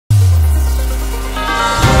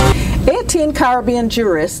18 Caribbean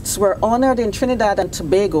jurists were honored in Trinidad and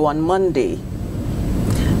Tobago on Monday.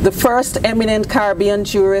 The first Eminent Caribbean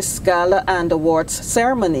Jurists Gala and Awards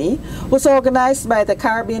ceremony was organized by the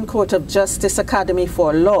Caribbean Court of Justice Academy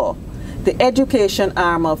for Law, the education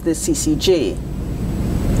arm of the CCJ.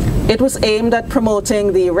 It was aimed at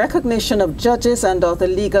promoting the recognition of judges and other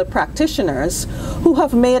legal practitioners who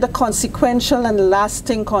have made a consequential and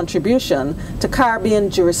lasting contribution to Caribbean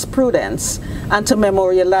jurisprudence and to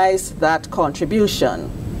memorialize that contribution.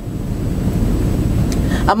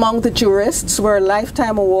 Among the jurists were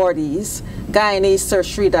lifetime awardees Guyanese Sir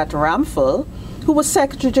Sridat Ramphal, who was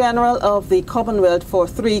Secretary General of the Commonwealth for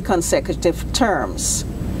 3 consecutive terms;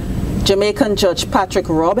 Jamaican Judge Patrick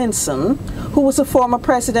Robinson, who was a former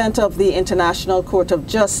president of the International Court of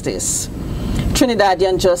Justice;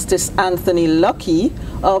 Trinidadian Justice Anthony Lucky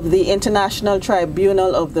of the International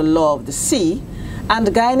Tribunal of the Law of the Sea; and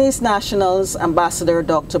Guyanese Nationals Ambassador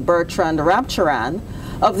Dr. Bertrand Ramcharan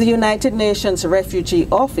of the United Nations Refugee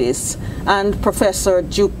Office, and Professor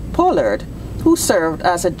Duke Pollard, who served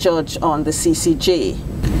as a judge on the CCJ.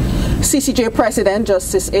 CCJ President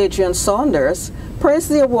Justice Adrian Saunders praised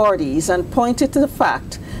the awardees and pointed to the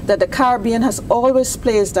fact that the Caribbean has always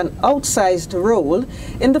played an outsized role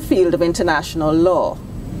in the field of international law.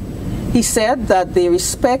 He said that the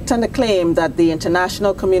respect and acclaim that the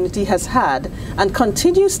international community has had and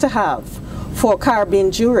continues to have for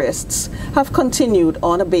Caribbean jurists have continued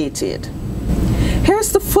unabated.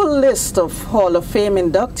 Here's the full list of Hall of Fame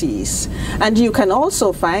inductees, and you can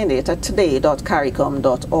also find it at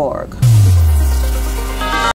today.caricom.org.